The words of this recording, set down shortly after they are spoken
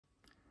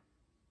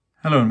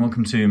Hello and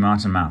welcome to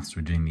Martin Maths.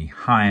 We're doing the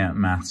Higher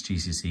Maths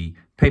GCSE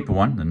Paper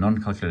 1, the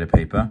non-calculator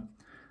paper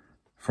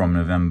from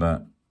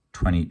November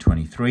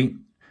 2023.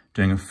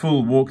 Doing a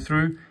full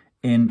walkthrough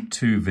in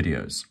 2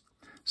 videos.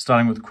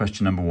 Starting with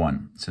question number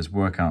 1. It says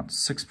work out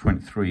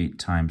 6.3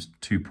 times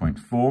 2.4.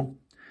 I'm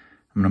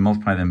going to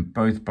multiply them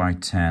both by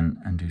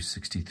 10 and do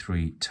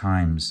 63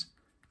 times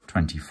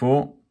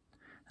 24.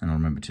 And I'll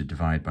remember to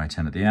divide by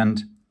 10 at the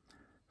end.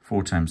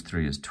 4 times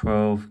 3 is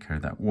 12, carry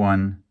that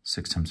 1.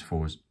 6 times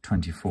 4 is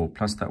 24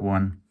 plus that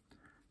 1,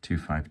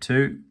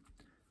 252.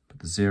 Put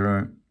the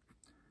 0.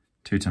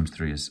 2 times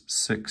 3 is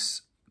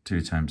 6.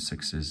 2 times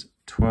 6 is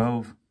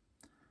 12.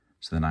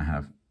 So then I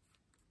have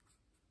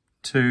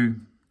 2,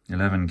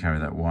 11, carry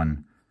that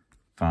 1,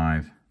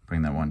 5,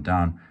 bring that 1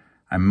 down.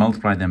 I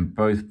multiply them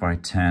both by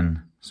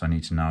 10, so I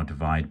need to now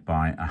divide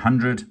by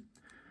 100,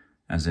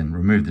 as in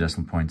remove the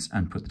decimal points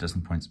and put the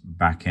decimal points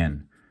back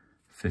in.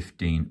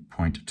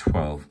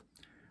 15.12.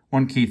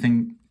 One key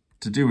thing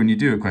to do when you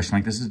do a question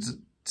like this is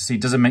to see,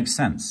 does it make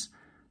sense?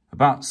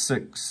 About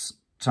 6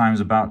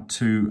 times about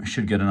 2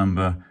 should get a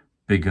number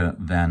bigger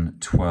than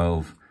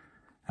 12,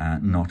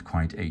 not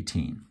quite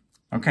 18.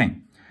 Okay,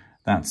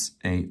 that's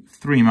a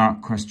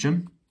 3-mark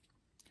question.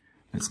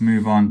 Let's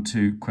move on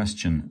to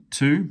question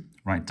 2.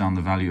 Write down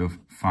the value of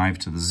 5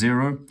 to the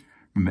 0.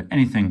 Remember,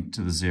 anything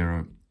to the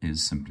 0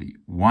 is simply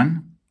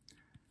 1.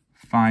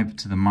 5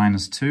 to the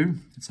minus 2,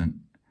 it's a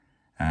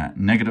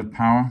negative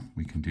power.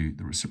 We can do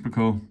the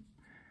reciprocal.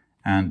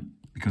 And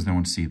because they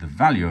want to see the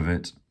value of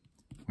it,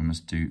 we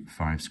must do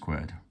 5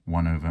 squared,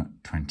 1 over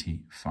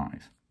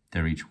 25.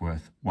 They're each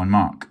worth 1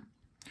 mark.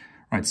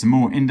 Right, some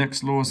more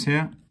index laws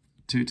here.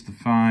 2 to the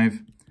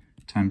 5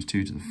 times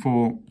 2 to the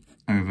 4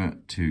 over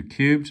 2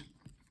 cubed.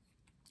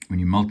 When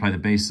you multiply the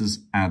bases,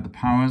 add the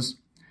powers.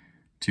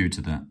 2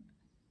 to the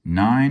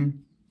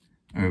 9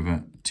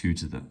 over 2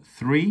 to the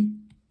 3.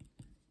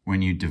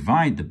 When you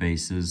divide the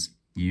bases,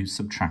 you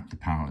subtract the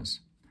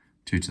powers.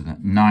 2 to the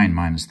 9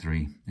 minus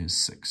 3 is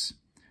 6.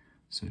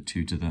 So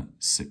 2 to the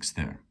 6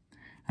 there.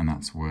 And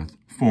that's worth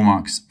 4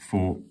 marks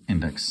for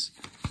index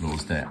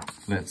laws there.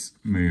 Let's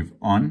move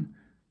on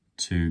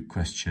to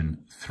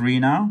question 3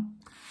 now.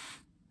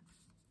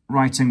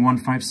 Writing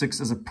 156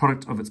 as a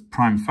product of its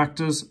prime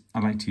factors. I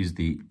like to use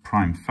the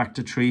prime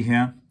factor tree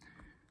here.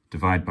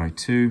 Divide by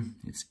 2,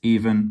 it's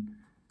even.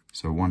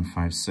 So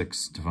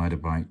 156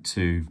 divided by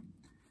 2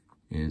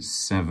 is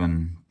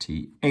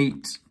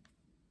 78.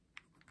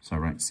 So I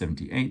write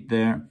 78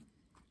 there.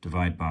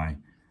 Divide by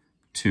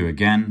 2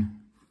 again.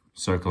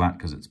 Circle that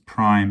because it's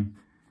prime.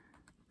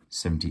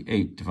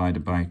 78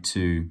 divided by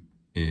 2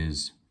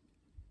 is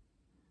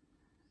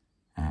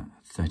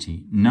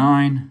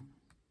 39.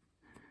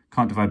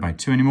 Can't divide by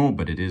 2 anymore,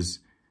 but it is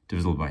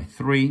divisible by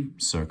 3.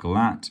 Circle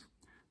that.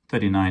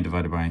 39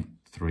 divided by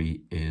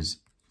 3 is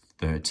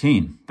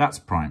 13. That's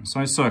prime, so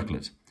I circle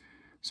it.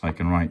 So I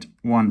can write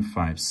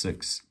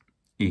 156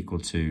 equal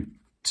to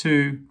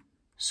 2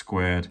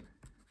 squared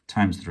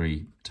times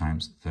 3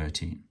 times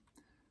 13,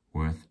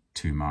 worth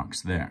 2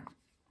 marks there.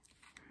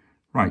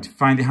 Right,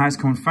 find the highest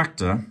common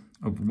factor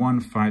of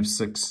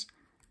 156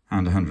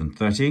 and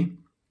 130.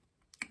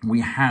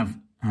 We have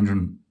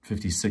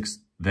 156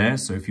 there,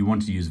 so if you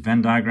want to use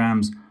Venn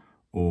diagrams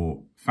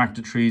or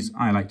factor trees,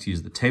 I like to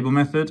use the table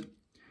method.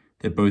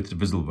 They're both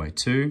divisible by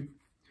 2.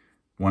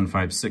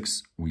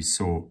 156 we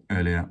saw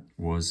earlier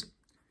was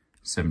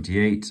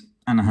 78,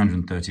 and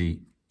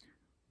 130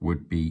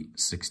 would be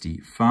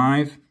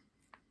 65.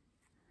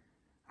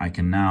 I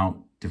can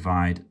now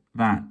divide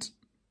that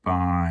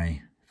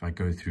by, if I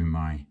go through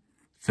my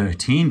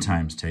 13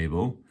 times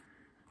table,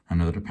 I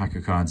know that a pack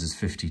of cards is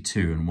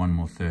 52 and 1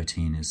 more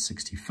 13 is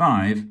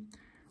 65.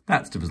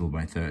 That's divisible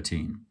by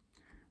 13.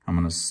 I'm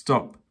going to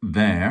stop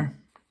there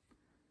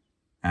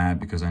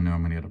because I know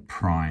I'm going to get a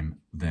prime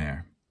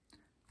there.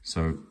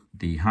 So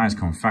the highest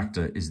common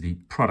factor is the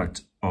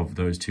product of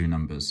those 2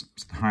 numbers.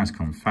 So the highest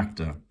common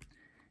factor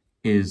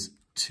is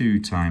 2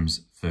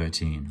 times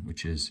 13,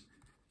 which is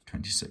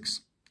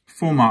 26.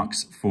 4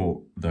 marks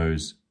for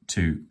those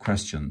 2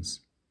 questions.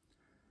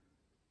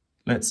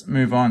 Let's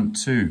move on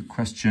to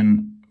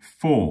question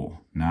 4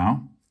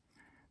 now.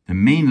 The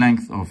mean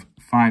length of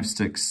 5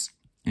 sticks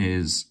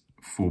is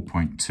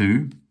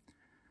 4.2.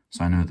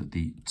 So I know that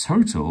the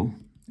total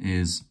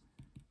is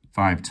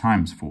 5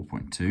 times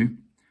 4.2.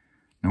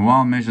 Now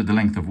I'll measure the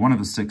length of one of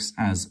the sticks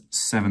as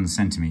 7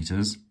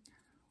 centimeters.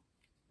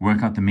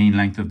 Work out the mean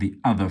length of the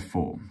other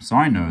 4. So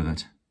I know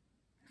that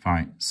if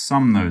I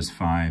sum those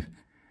 5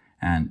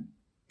 and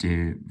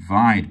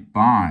divide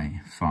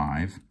by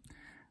 5,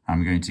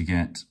 I'm going to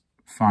get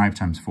 5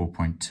 times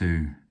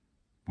 4.2,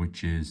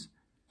 which is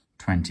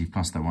 20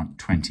 plus that one,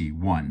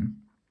 21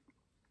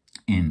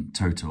 in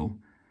total.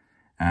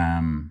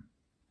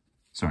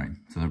 So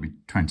that'll be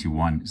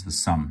 21 is the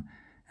sum,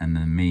 and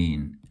the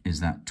mean is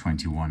that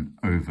 21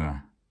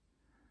 over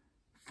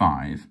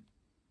 5.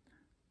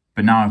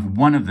 But now if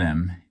one of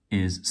them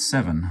is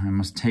 7, I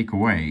must take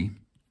away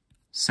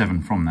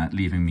 7 from that,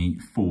 leaving me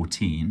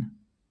 14.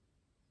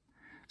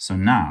 So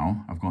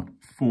now I've got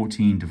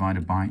 14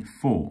 divided by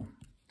 4,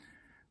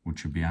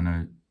 which would be, I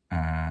know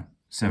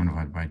 7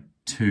 divided by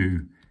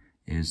 2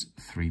 is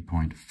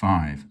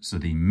 3.5. So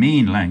the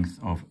mean length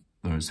of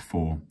those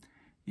 4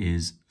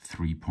 is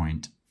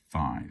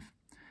 3.5,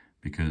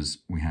 because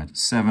we had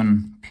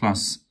 7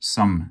 plus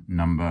some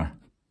number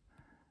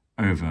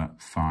over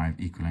 5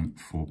 equaling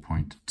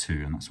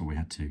 4.2, and that's what we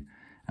had to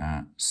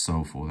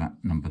solve for. That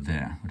number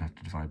there would have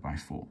to divide by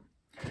 4.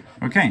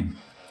 Okay,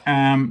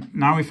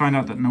 now we find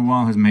out that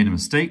Nawal has made a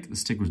mistake. The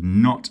stick was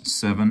not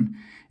 7,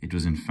 it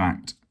was in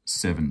fact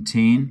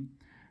 17.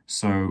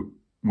 So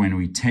when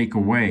we take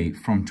away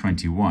from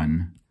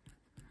 21,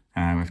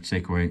 we have to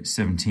take away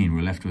 17.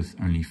 We're left with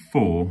only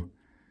 4.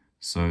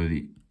 So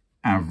the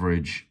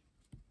average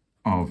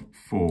of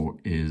 4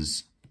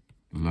 is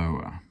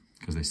lower,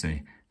 because they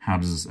say, how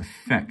does this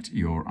affect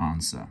your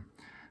answer?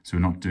 So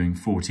we're not doing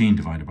 14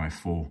 divided by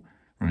 4.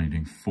 We're only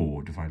doing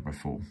 4 divided by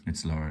 4.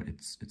 It's lower.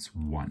 It's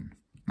 1.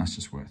 That's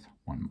just worth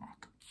 1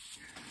 mark.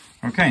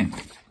 Okay,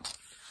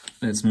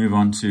 let's move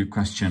on to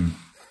question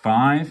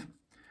 5.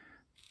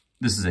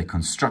 This is a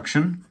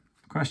construction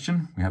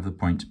question. We have the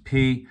point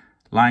P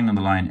lying on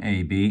the line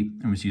AB,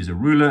 and we use a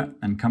ruler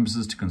and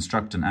compasses to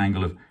construct an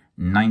angle of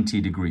 90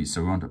 degrees.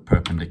 So we want a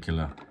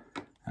perpendicular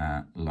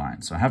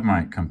line. So I have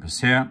my compass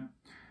here.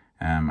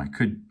 I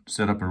could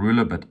set up a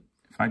ruler, but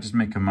if I just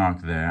make a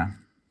mark there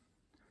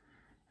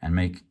and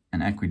make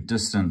an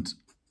equidistant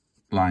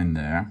line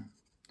there,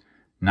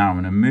 now I'm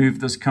going to move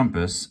this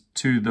compass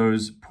to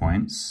those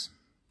points,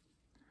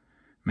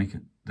 make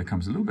the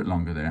compass a little bit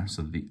longer there,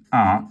 so that the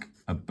arc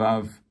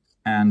above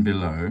and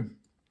below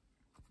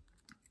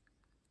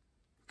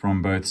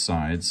from both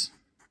sides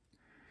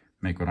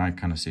make what I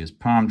kind of see as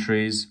palm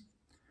trees.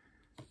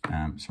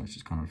 So let's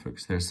just kind of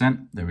focus there.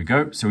 There we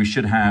go. So we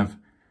should have,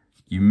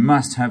 you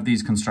must have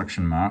these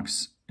construction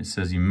marks. It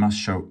says you must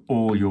show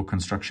all your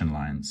construction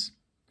lines.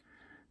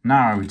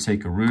 Now I would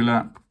take a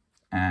ruler,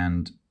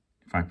 and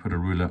if I put a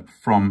ruler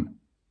from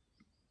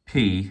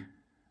P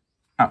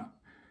up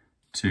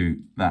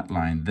to that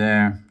line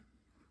there,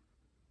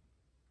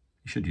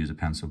 you should use a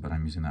pencil, but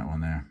I'm using that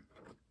one there.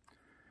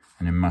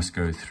 And it must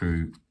go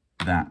through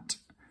that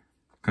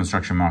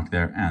construction mark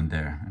there, and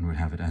we'll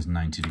have it as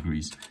 90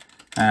 degrees.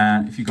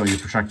 If you've got your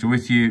protractor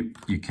with you,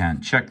 you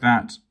can check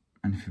that.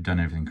 And if you've done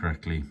everything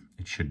correctly,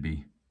 it should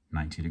be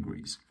 90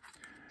 degrees.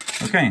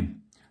 Okay,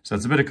 so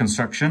that's a bit of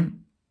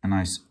construction, a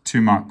nice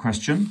 2-mark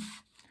question.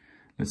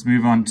 Let's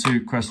move on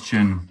to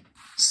question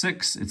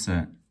 6. It's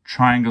a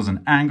triangles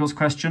and angles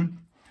question.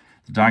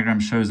 The diagram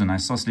shows an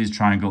isosceles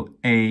triangle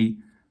ABD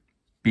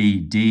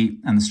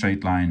and the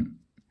straight line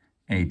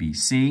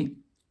ABC.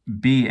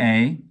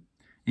 BA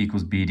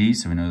equals BD,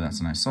 so we know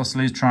that's an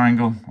isosceles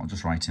triangle. I'll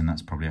just write in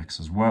that's probably X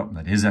as well.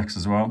 That is X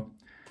as well.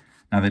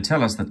 Now they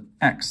tell us that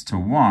X to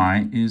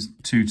Y is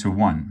 2 to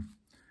 1.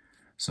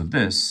 So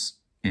this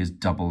is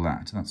double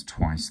that. That's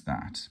twice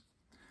that.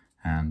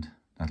 And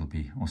that'll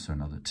be also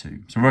another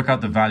 2. So work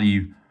out the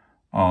value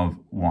of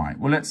Y.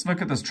 Well, let's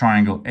look at this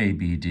triangle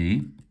ABD.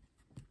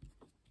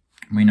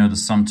 We know the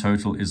sum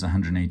total is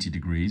 180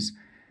 degrees.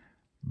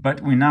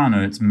 But we now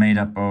know it's made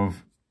up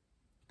of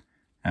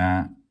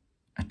a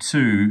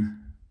 2,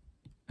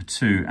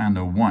 and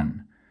a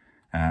 1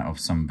 of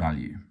some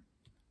value.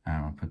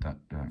 I'll put that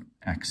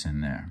X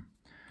in there.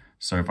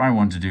 So if I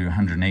want to do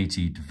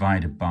 180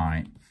 divided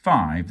by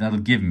 5, that'll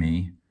give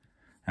me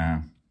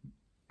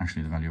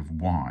actually the value of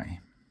Y.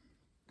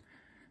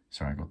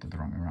 Sorry, I got that the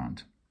wrong way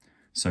around.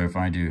 So if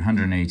I do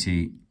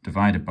 180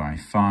 divided by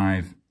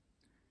 5,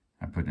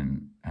 I put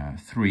in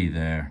 3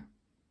 there.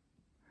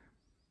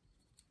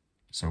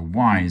 So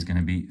Y is going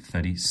to be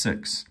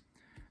 36.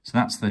 So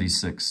that's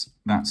 36,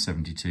 that's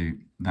 72,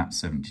 that's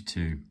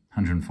 72.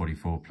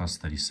 144 plus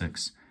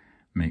 36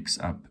 makes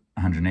up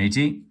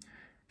 180.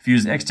 If you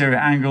use the exterior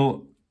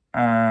angle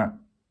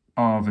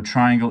of a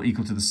triangle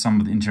equal to the sum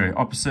of the interior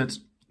opposite,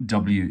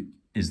 W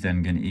is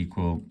then going to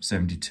equal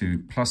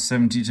 72 plus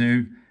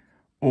 72.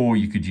 Or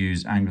you could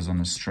use angles on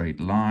a straight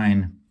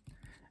line,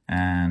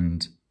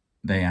 and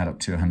they add up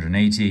to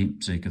 180.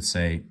 So you could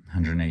say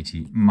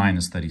 180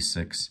 minus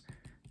 36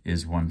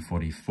 is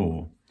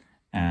 144.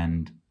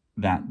 And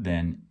that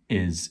then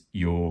is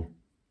your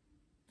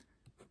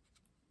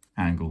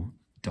angle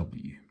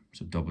W.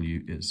 So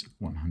W is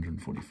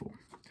 144.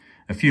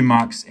 A few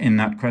marks in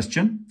that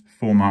question,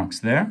 4 marks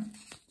there.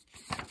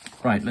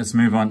 Right, let's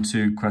move on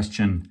to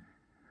question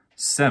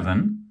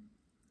 7.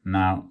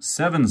 Now,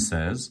 7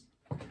 says,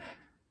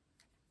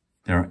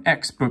 there are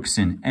X books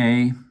in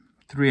A,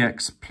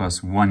 3X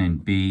plus 1 in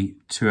B,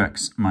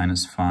 2X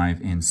minus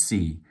 5 in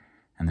C,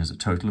 and there's a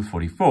total of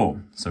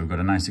 44. So we've got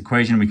a nice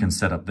equation we can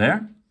set up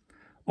there.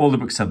 All the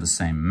books have the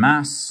same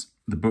mass.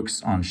 The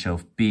books on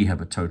shelf B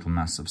have a total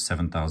mass of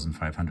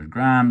 7,500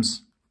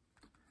 grams.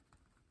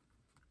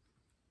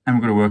 And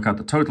we're going to work out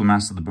the total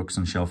mass of the books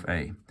on shelf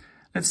A.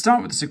 Let's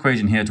start with this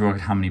equation here to work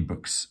out how many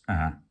books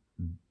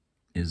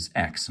is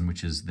X, and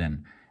which is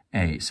then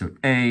A. So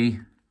A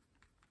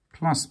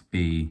plus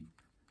B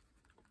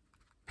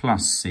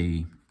plus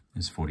C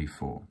is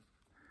 44.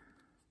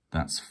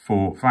 That's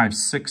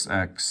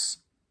 6X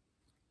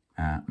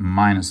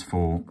minus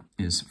 4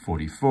 is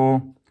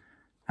 44.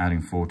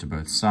 Adding 4 to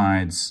both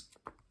sides,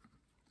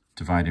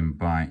 dividing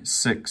by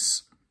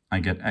 6, I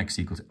get x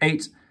equals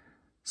 8.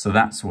 So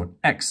that's what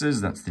x is.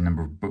 That's the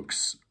number of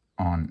books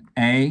on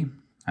A.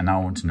 And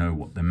now I want to know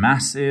what the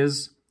mass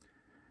is.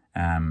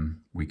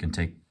 We can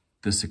take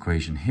this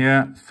equation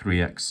here,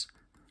 3x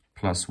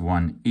plus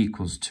 1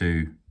 equals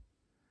to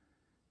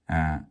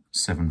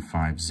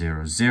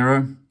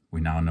 7500.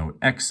 We now know what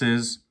x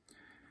is.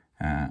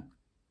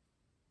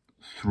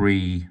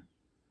 3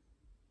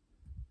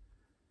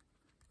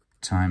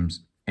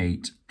 times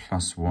 8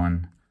 plus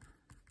 1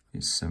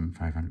 is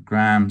 7,500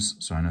 grams.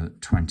 So I know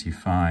that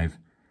 25,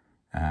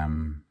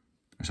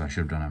 so I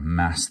should have done a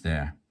mass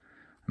there,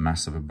 a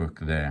mass of a book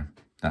there.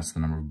 That's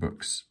the number of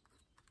books.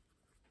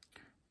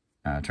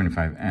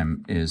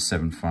 25m is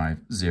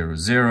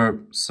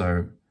 7500.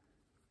 So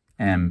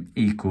m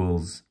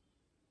equals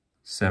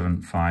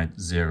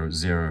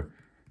 7500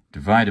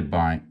 divided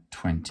by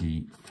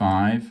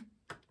 25,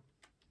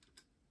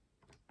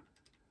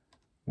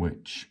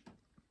 which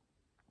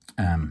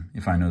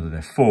if I know that there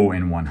are 4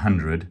 in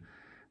 100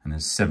 and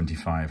there's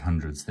 75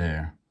 hundreds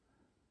there,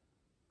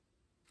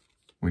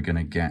 we're going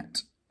to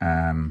get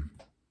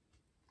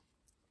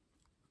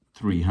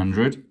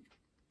 300.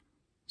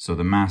 So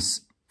the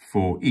mass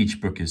for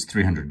each book is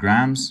 300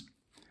 grams.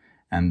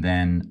 And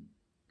then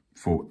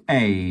for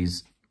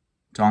A's,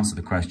 to answer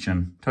the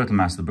question, total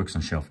mass of the books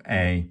on shelf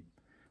A,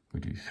 we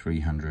do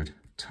 300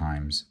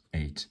 times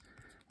 8.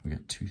 We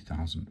get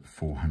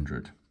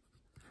 2,400.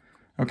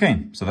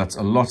 Okay, so that's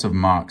a lot of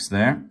marks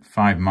there,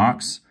 5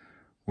 marks,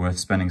 worth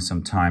spending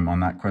some time on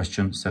that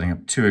question, setting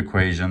up 2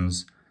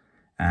 equations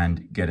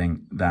and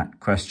getting that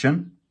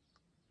question.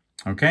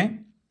 Okay,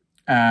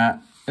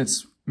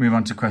 let's move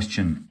on to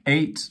question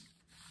 8.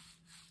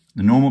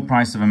 The normal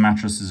price of a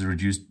mattress is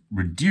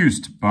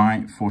reduced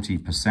by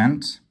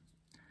 40%.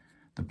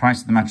 The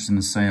price of the mattress in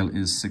the sale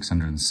is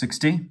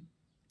 660.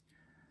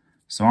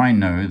 So I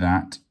know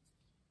that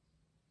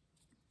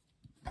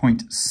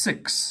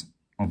 0.6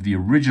 of the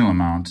original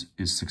amount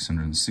is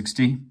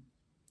 660.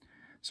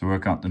 So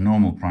work out the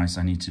normal price.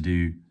 I need to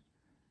do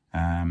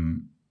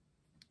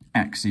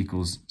x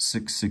equals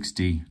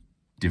 660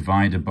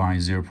 divided by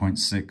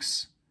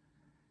 0.6.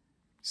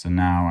 So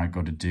now I've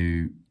got to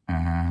do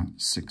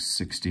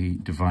 660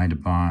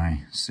 divided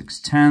by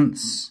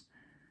 6/10,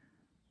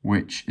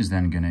 which is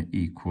then going to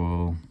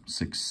equal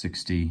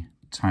 660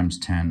 times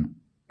 10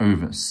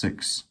 over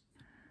 6.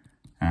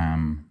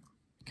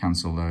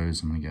 Cancel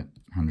those. I'm going to get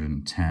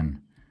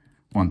 110.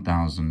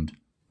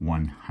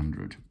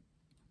 1,100.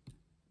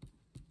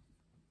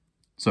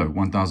 So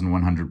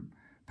 1,100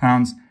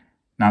 pounds.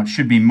 Now it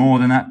should be more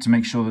than that. To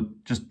make sure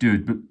that, just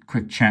do a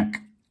quick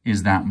check.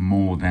 Is that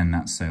more than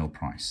that sale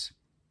price?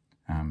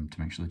 To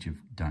make sure that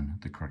you've done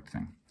the correct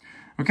thing.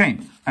 Okay,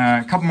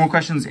 a couple more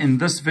questions in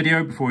this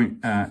video before we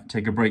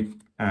take a break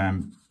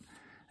and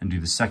do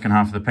the second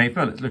half of the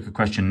paper. Let's look at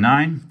question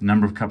 9. The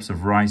number of cups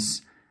of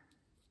rice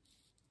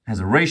has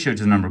a ratio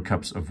to the number of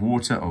cups of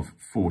water of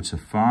 4 to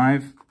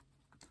 5.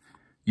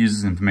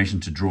 Uses information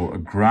to draw a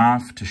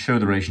graph to show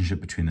the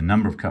relationship between the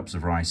number of cups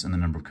of rice and the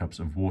number of cups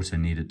of water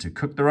needed to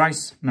cook the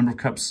rice. Number of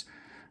cups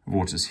of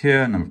water is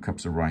here, number of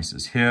cups of rice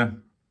is here.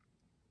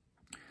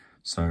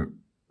 So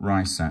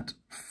rice at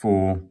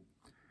 4,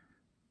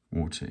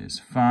 water is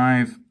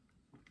 5.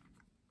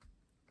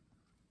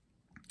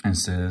 And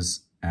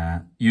says,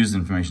 use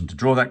information to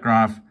draw that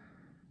graph.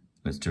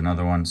 Let's do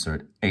another one. So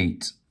at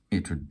 8,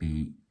 it would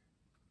be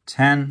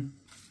 10.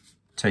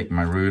 Take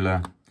my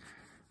ruler.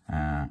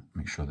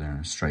 Make sure they're in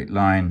a straight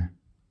line.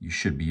 You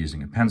should be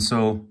using a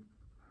pencil,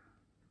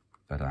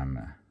 but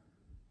I'm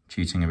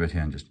cheating a bit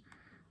here and just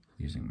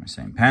using my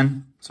same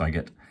pen. So I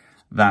get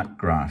that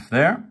graph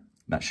there.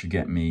 That should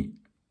get me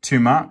 2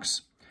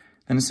 marks.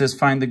 Then it says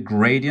find the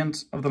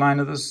gradient of the line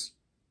of this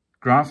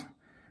graph.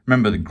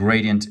 Remember, the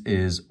gradient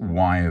is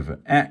y over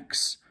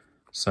x.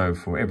 So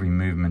for every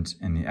movement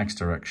in the x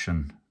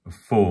direction of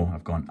 4,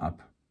 I've gone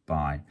up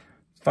by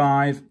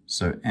 5.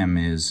 So m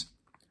is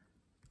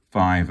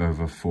 5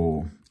 over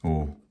 4,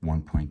 or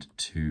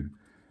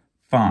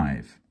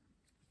 1.25.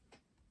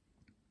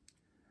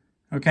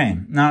 Okay,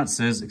 now it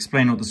says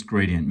explain what this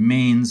gradient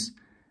means.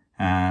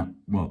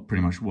 Well,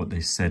 pretty much what they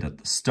said at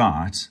the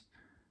start.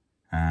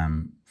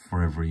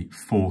 For every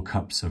 4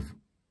 cups of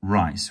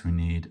rice, we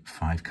need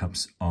 5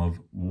 cups of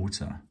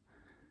water.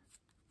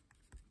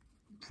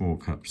 4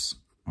 cups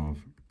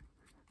of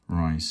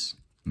rice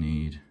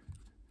need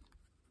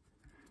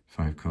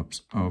 5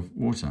 cups of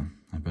water.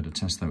 I better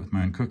test that with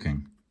my own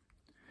cooking.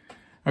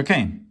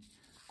 Okay,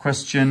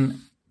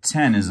 question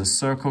 10 is a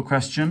circle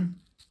question.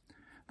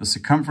 The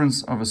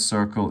circumference of a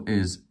circle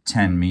is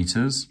 10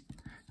 meters.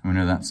 And we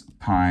know that's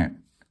pi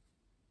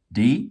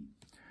d.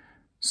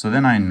 So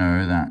then I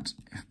know that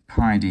if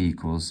pi d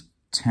equals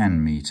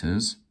 10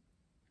 meters,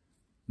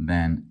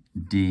 then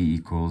d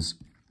equals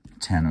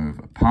 10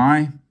 over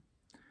pi.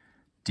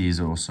 D is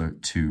also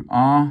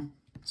 2r,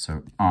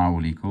 so r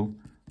will equal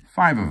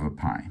 5 over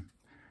pi.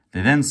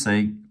 They then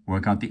say,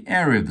 work out the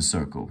area of the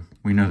circle.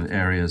 We know that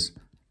area is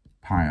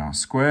pi r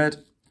squared.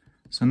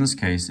 So in this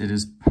case, it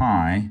is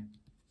pi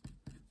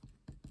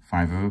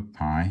 5 over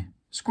pi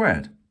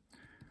squared.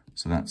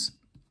 So that's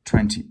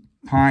 20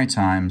 pi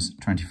times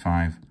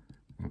 25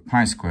 over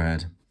pi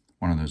squared.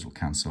 One of those will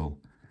cancel.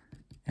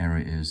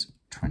 Area is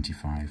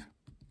 25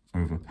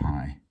 over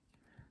pi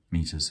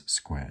meters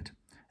squared.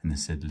 And they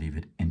said leave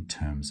it in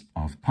terms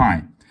of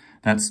pi.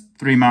 That's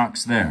 3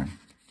 marks there.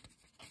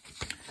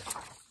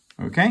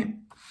 Okay,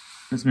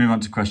 let's move on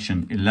to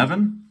question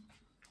 11.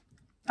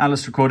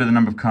 Alice recorded the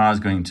number of cars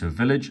going to a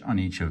village on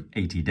each of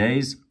 80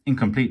 days.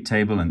 Incomplete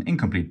table and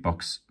incomplete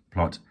box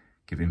plot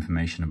give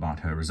information about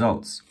her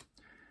results.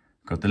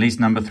 Got the least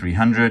number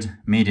 300,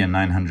 median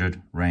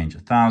 900, range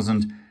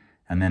 1,000,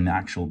 and then the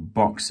actual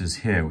boxes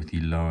here with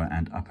the lower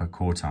and upper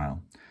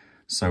quartile.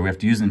 So we have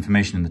to use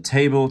information in the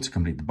table to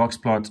complete the box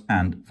plot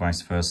and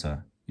vice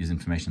versa. Use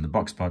information in the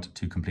box plot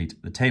to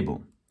complete the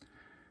table.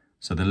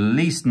 So the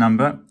least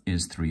number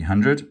is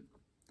 300.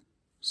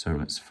 So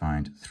let's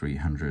find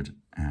 300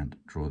 and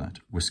draw that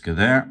whisker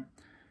there.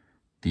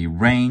 The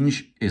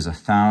range is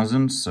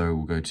 1,000, so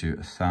we'll go to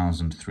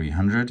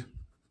 1,300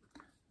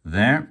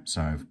 there.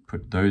 So I've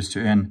put those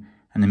two in,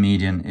 and the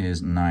median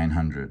is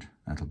 900.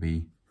 That'll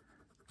be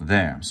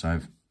there. So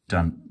I've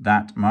done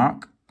that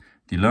mark.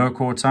 The lower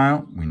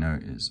quartile we know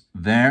is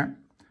there.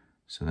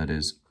 So that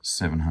is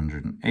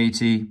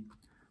 780.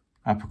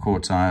 Upper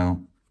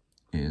quartile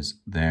is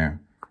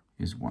there,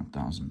 is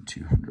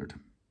 1,200.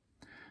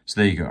 So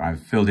there you go.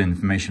 I've filled in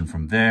information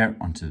from there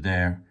onto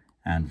there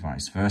and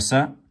vice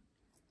versa.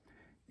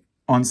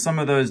 On some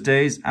of those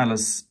days,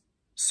 Alice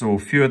saw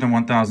fewer than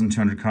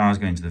 1,200 cars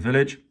going to the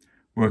village.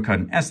 Work out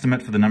an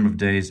estimate for the number of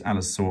days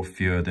Alice saw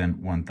fewer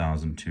than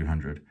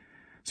 1,200.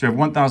 So we have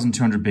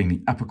 1,200 being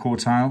the upper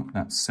quartile,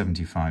 that's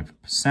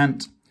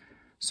 75%.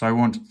 So I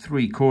want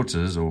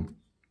 3/4 or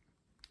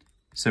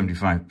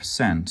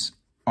 75%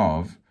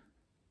 of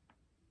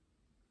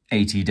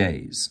 80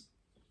 days.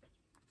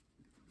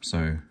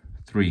 So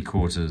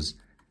 3/4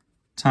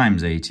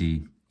 times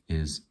 80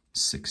 is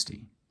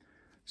 60.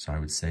 So I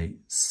would say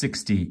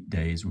 60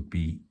 days would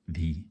be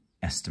the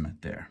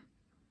estimate there.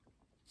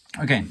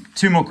 Okay,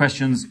 2 more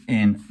questions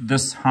in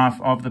this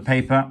half of the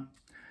paper.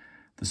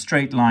 The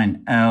straight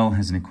line L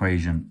has an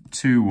equation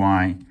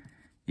 2y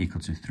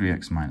equal to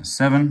 3x minus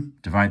 7.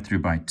 Divide through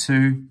by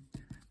 2.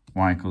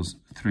 Y equals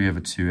 3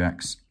 over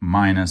 2x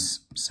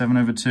minus 7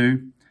 over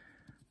 2.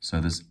 So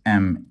this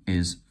m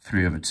is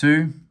 3 over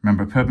 2.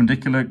 Remember,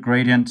 perpendicular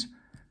gradient,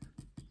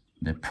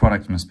 their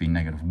product must be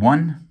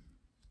 -1.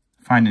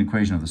 Find an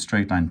equation of the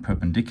straight line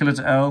perpendicular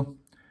to L.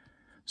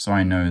 So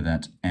I know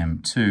that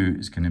m2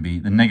 is going to be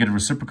the negative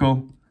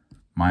reciprocal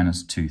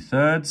minus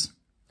 2/3.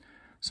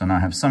 So now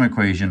I have some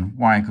equation,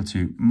 y equal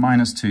to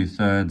minus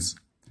 2/3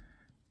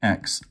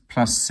 x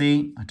plus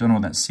c. I don't know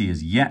what that c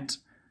is yet.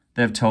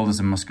 They've told us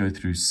it must go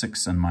through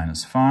 6 and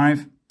minus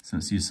 5. So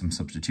let's use some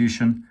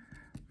substitution.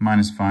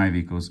 Minus 5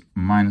 equals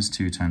minus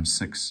 2 times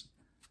 6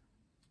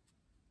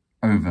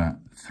 over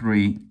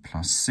 3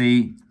 plus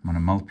c. I'm going to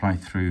multiply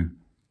through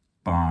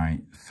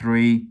by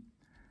 3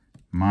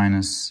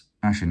 minus,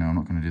 actually no, I'm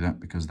not going to do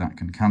that because that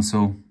can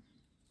cancel.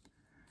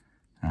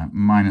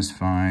 Minus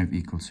 5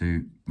 equal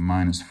to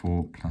minus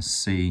 4 plus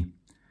c.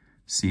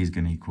 c is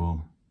going to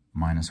equal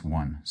minus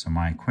 1. So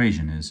my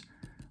equation is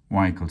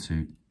y equal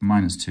to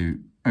minus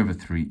 2 over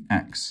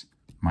 3x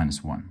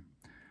minus 1.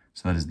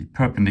 So that is the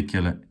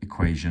perpendicular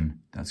equation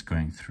that's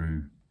going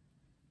through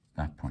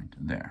that point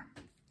there.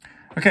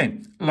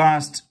 Okay,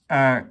 last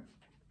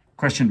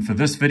question for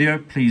this video.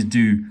 Please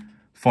do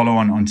follow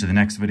on to the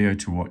next video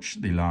to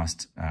watch the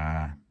last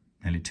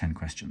nearly 10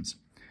 questions.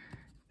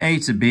 A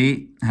to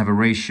B have a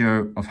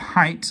ratio of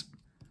height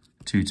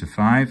 2 to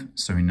 5.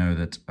 So we know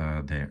that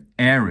their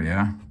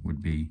area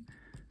would be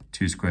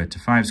 2 squared to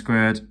 5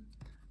 squared.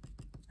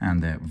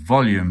 And their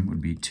volume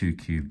would be 2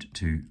 cubed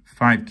to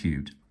 5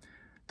 cubed.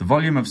 The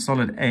volume of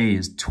solid A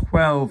is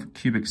 12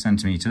 cubic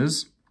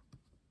centimeters.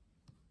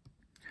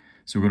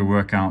 So we're going to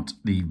work out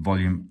the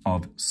volume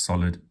of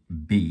solid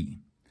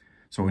B.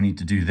 So what we need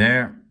to do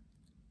there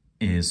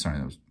is,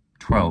 that was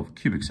 12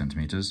 cubic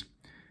centimeters.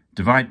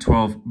 Divide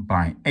 12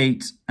 by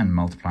 8 and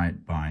multiply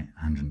it by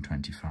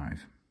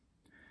 125.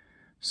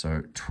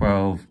 So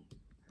 12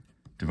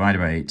 divided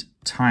by 8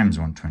 times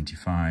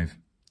 125,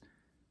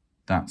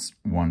 that's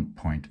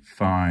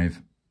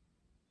 1.5.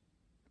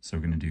 So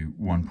we're going to do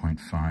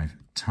 1.5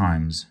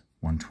 times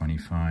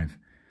 125,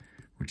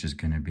 which is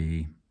going to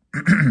be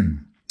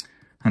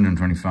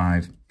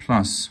 125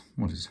 plus,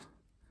 what is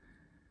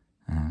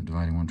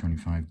dividing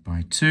 125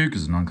 by 2,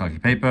 because it's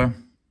non-calculated paper,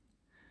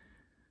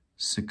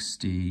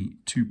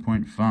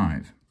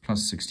 62.5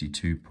 plus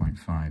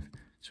 62.5.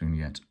 So we're going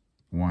to get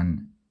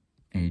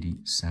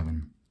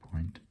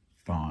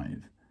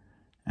 187.5.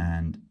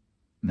 And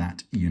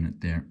that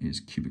unit there is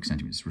cubic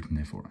centimeters written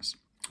there for us.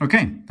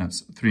 Okay,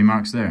 that's 3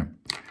 marks there.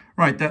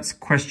 Right, that's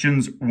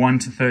questions 1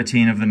 to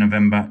 13 of the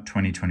November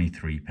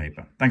 2023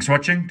 paper. Thanks for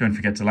watching. Don't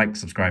forget to like,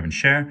 subscribe and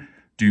share.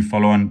 Do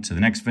follow on to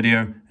the next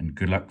video, and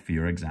good luck for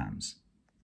your exams.